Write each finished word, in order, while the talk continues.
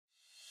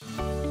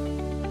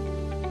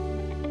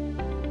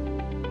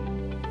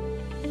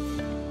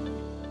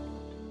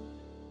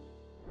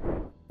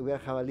we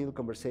are having a little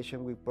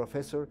conversation with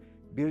Professor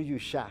Birju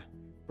Shah,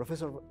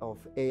 Professor of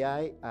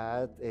AI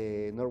at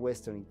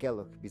Northwestern in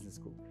Kellogg Business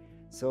School.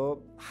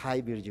 So,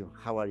 hi Birju,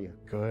 how are you?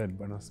 Good,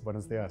 buenos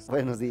dias.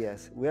 Buenos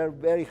dias. We are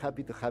very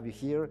happy to have you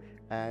here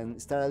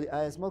and start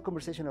a small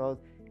conversation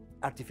about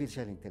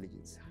artificial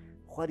intelligence.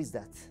 What is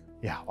that?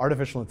 Yeah,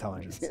 artificial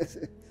intelligence. Yes.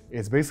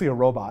 It's basically a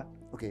robot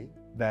Okay.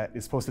 that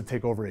is supposed to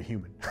take over a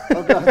human.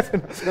 Oh God,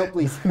 no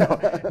please. No,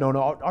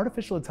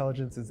 artificial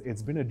intelligence,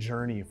 it's been a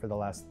journey for the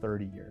last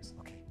 30 years.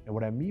 Okay. And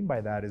what I mean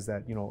by that is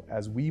that,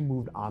 as we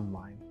moved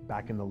online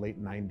back in the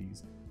late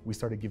 90s, we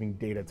started giving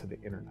data to the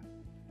internet.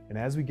 And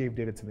as we gave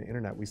data to the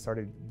internet, we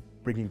started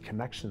bringing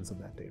connections of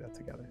that data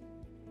together.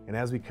 And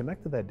as we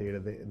connected that data,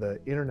 the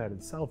internet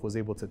itself was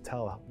able to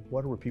tell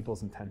what were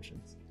people's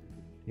intentions.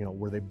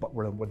 Would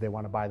they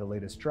want to buy the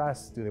latest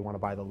dress? Do they want to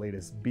buy the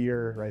latest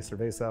beer, right,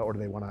 cerveza, or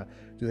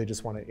do they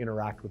just want to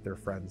interact with their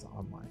friends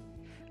online?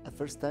 At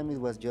first time, it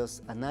was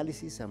just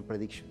analysis and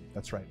prediction.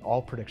 That's right,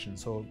 all prediction.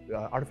 So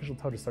artificial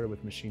intelligence started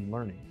with machine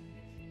learning.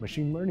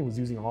 Machine learning was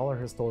using all our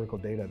historical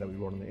data that we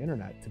wrote on the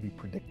internet to be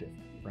predictive,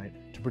 right?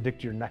 To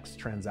predict your next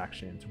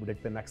transaction, to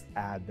predict the next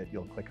ad that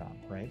you'll click on,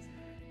 right?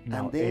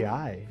 Now then,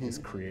 AI is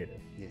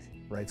creative, yes,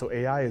 right? So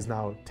AI is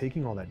now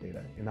taking all that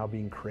data and now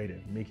being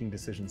creative, making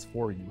decisions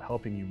for you,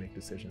 helping you make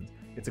decisions.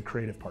 It's a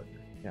creative partner.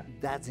 Yeah.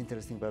 That's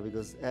interesting, but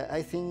because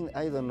I think,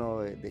 I don't know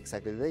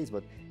exactly the days,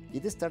 but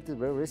it started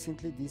very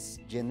recently, this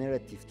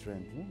generative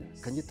trend.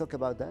 Yes. Can you talk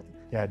about that?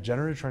 Yeah,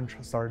 generative trend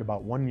started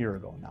about 1 year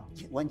ago now.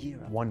 1 year.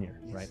 1 year,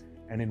 Yes. right?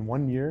 And in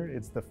 1 year,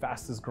 it's the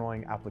fastest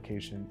growing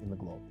application in the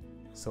globe.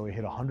 So it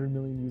hit 100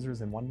 million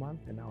users in 1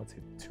 month, and now it's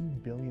hit 2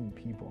 billion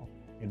people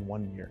in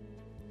 1 year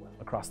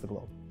across the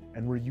globe.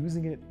 And we're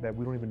using it that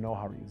we don't even know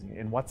how we're using it.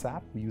 In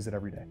WhatsApp, we use it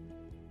every day,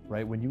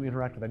 right? When you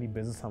interact with any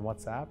business on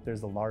WhatsApp,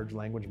 there's a large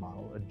language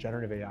model, a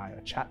generative AI,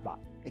 a chatbot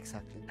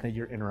Exactly. that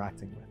you're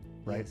interacting with,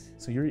 right? Yes.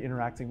 So you're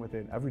interacting with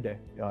it every day,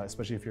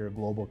 especially if you're a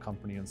global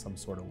company in some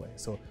sort of way.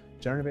 So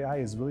generative AI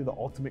is really the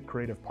ultimate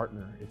creative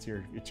partner. It's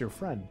your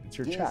friend, it's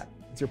your Yes. chat,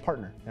 it's your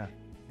partner. Yeah.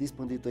 This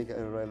point you take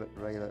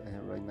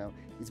right now,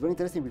 it's very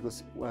interesting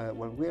because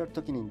when we are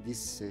talking in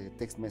these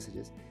text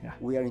messages, Yeah.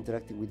 we are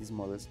interacting with these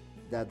models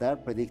that are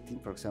predicting,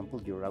 for example,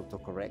 your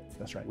autocorrect.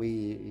 That's right.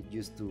 We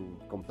used to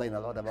complain a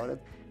lot about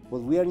it,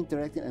 but we are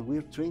interacting and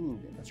we're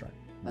training them. That's right.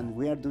 And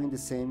we are doing the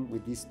same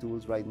with these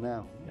tools right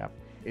now. Yeah.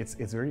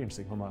 It's very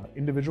interesting. From an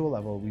individual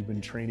level, we've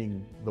been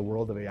training the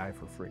world of AI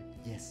for free.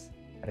 Yes.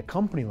 At a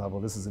company level,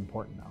 this is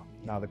important now.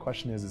 Now the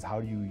question is how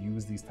do you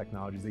use these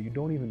technologies that you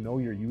don't even know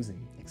you're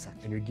using,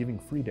 Exactly. and you're giving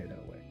free data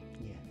away?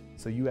 Yeah.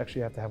 So you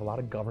actually have to have a lot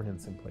of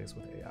governance in place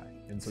with AI.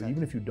 And so Exactly.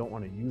 even if you don't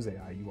want to use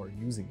AI, you are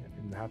using it,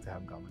 and you have to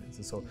have governance.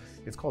 And so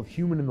it's called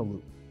human in the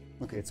loop.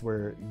 Okay. It's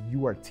where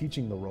you are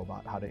teaching the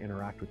robot how to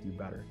interact with you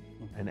better.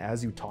 And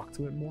as you talk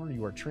to it more,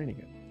 you are training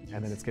it.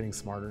 And then Yes. it's getting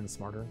smarter and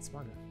smarter and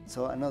smarter.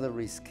 So another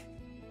risk,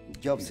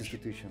 job Huge.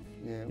 substitution.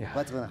 Yeah.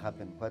 What's going to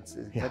happen? What's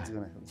going to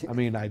happen? I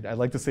mean, I'd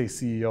like to say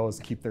CEOs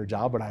keep their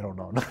job, but I don't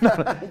know.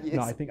 Yes.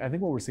 No, I think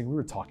what we're seeing, we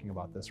were talking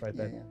about this, right?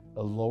 That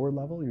Yeah. a lower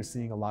level, you're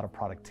seeing a lot of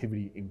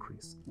productivity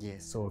increase.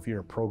 Yes. So if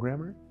you're a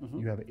programmer,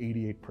 Mhm. you have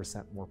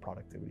 88% more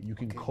productivity. You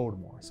can Okay. code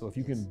more. So if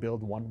you Yes. can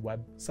build one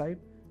website,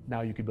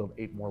 now you can build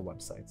 8 more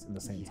websites in the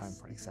same Yes, time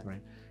frame, exactly.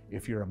 right?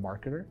 If you're a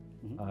marketer,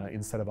 Mhm.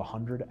 instead of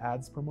 100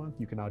 ads per month,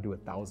 you can now do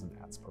 1,000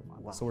 ads per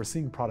month. Wow. So we're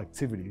seeing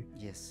productivity,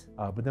 Yes.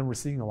 but then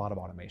we're seeing a lot of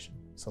automation.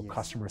 So Yes.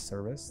 customer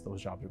service,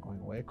 those jobs are going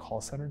away. Call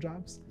center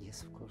jobs,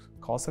 Yes, of course.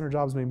 call center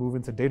jobs may move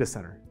into data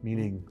center,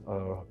 meaning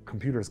a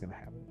computer is going to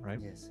have it, right?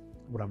 Yes.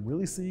 What I'm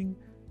really seeing,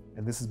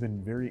 and this has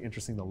been very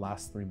interesting the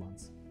last 3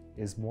 months,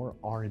 is more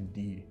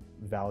R&D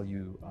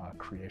value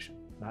creation,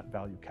 not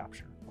value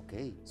capture.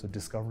 Okay. So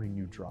discovering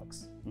new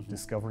drugs, Mhm.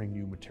 discovering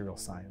new material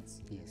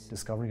science, Yes.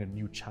 discovering a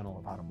new channel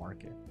of how to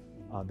market.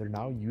 They're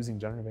now using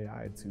generative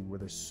AI to where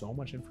there's so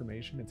much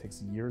information, it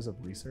takes years of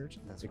research,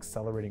 That's right.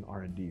 accelerating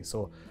R&D.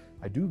 So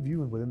I do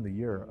view within the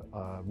year,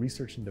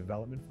 research and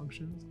development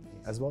functions,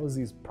 Yes. as well as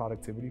these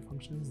productivity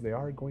functions, they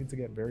are going to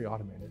get very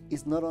automated.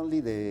 It's not only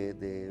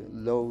the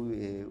low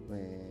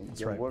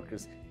job right.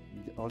 workers,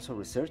 also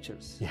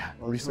researchers. Yeah,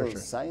 also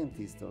researchers.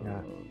 scientists or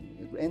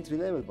Yeah. entry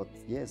level, but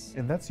yes.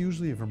 And that's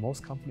usually, for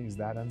most companies,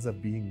 that ends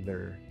up being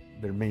their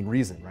main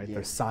reason, right?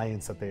 Their Yes.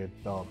 science that they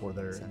develop, or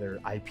their Exactly.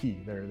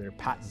 IP, their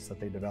patents that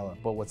they develop.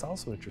 But what's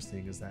also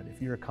interesting is that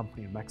if you're a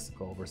company in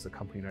Mexico versus a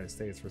company in the United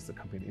States versus a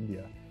company in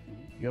India,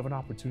 you have an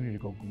opportunity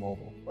to go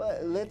global.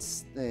 Well,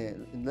 let's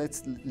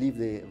leave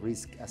the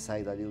risk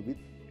aside a little bit.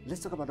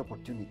 Let's talk about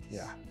opportunities.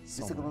 Yeah, Let's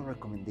so talk many. about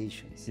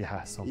recommendations.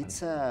 Yeah, so many.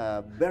 It's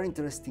a very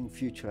interesting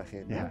future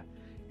ahead. no? Yeah,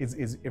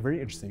 it's very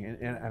interesting.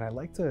 And I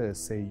like to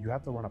say you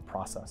have to run a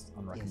process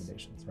on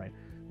recommendations, right?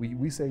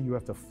 We say you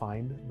have to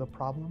find the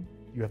problem,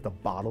 you have to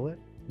bottle it,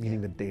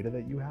 meaning the data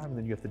that you have, and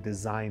then you have to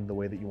design the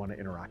way that you want to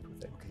interact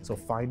with it. Okay, So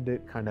okay. find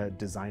it, kind of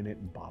design it,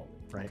 and bottle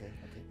it, right? Okay,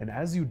 okay. And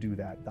as you do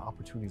that, the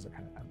opportunities are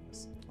kind of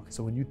endless. Okay.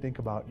 So when you think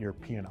about your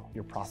P&L,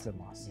 your profit and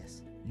loss,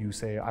 Yes. You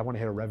say, I want to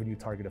hit a revenue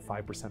target of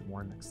 5%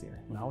 more next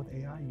year. Now with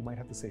AI, you might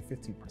have to say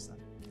 15%.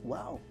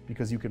 Wow.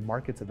 Because you can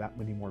market to that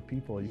many more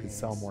people, you can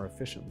sell more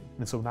efficiently.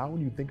 And so now when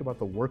you think about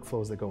the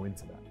workflows that go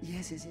into that,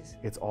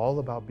 it's all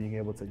about being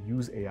able to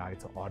use AI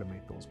to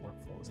automate those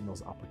workflows and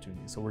those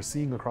opportunities. So we're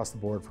seeing across the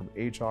board from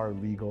HR,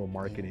 legal,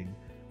 marketing,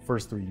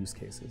 first 3 use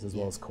cases, as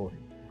well as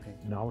coding.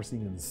 Now we're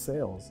seeing in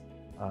sales,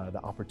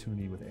 the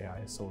opportunity with AI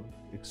is so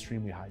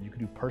extremely high. You could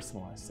do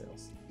personalized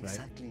sales, right?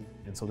 Exactly.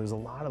 And so there's a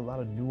lot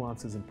of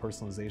nuances in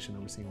personalization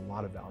that we're seeing a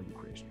lot of value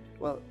creation.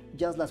 Well,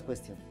 just last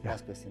question.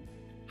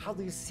 How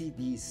do you see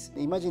this?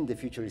 Imagine the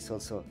future is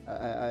also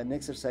an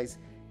exercise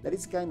that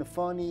is kind of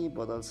funny,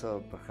 but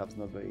also perhaps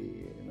not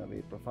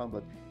very profound.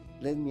 But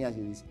let me ask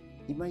you this: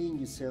 imagine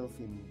yourself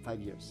in 5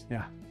 years.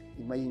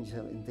 Imagine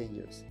yourself in 10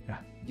 years.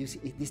 You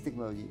see this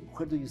technology.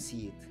 Where do you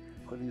see it?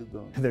 Where do you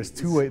go? There's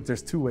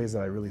two ways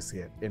that I really see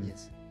it. In,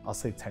 I'll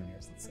say 10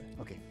 years. Let's say.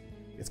 Okay.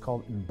 It's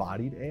called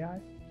embodied AI,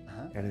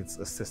 and it's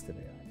assisted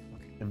AI.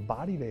 Okay.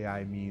 Embodied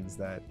AI means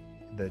that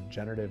the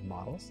generative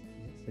models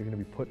they're going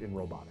to be put in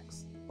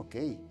robotics.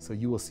 Okay. So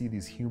you will see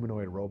these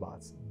humanoid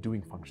robots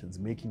doing functions,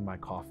 making my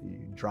coffee,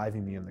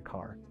 driving me in the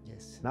car.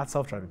 Not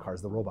self-driving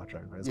cars, the robot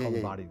driving cars. It's called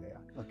embodied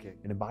AI. Okay.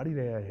 And embodied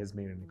AI has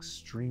made an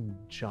extreme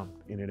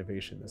jump in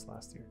innovation this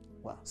last year.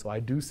 Wow. So I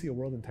do see a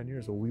world in 10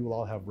 years where we will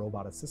all have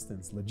robot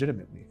assistants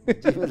legitimately.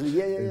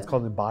 It's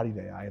called embodied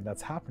AI, and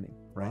that's happening,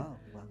 right?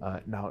 Wow.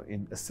 Now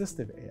in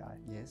assistive AI,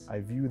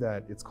 I view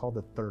that it's called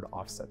the third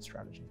offset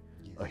strategy.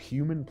 A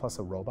human plus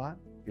a robot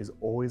is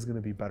always going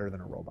to be better than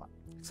a robot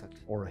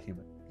or a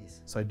human.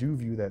 So I do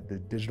view that the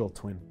digital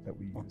twin that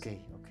we use,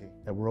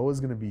 that we're always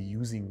going to be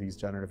using these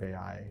generative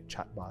AI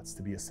chatbots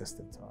to be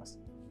assistant to us.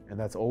 And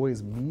that's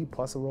always me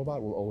plus a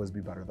robot will always be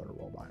better than a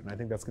robot. And I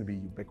think that's going to be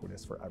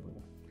ubiquitous for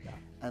everyone.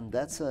 And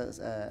that's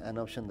an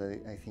option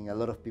that I think a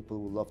lot of people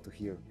would love to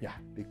hear.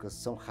 Because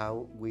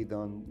somehow we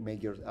don't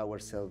make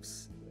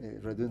ourselves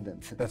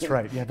redundant. That's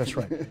right. That's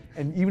right.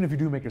 And even if you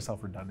do make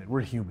yourself redundant, we're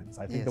humans.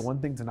 I think the one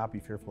thing to not be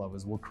fearful of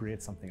is we'll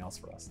create something else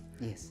for us.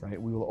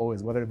 Right? We will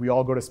always, whether we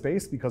all go to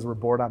space because we're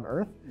bored on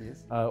Earth,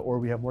 or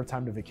we have more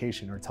time to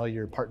vacation, or tell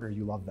your partner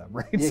you love them,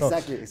 right?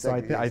 So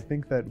I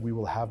think that we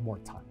will have more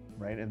time.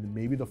 Right? And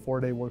maybe the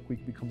 4-day work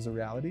week becomes a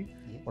reality,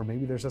 or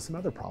maybe there's just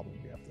another problem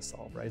we have to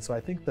solve, right? So I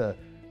think the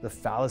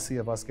fallacy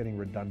of us getting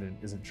redundant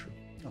isn't true,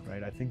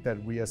 right? I think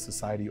that we as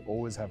society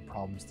always have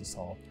problems to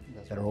solve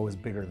that are always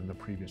bigger than the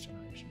previous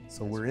generation.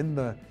 So we're in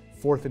the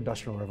 4th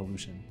industrial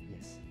revolution.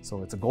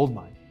 So it's a gold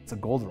mine, it's a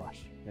gold rush.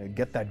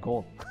 Get that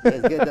gold.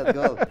 Get that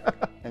gold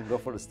and go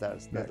for the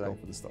stars. Go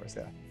for the stars,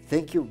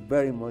 Thank you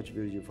very much,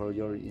 Virgil, for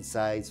your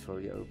insights,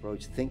 for your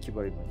approach. Thank you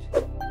very much.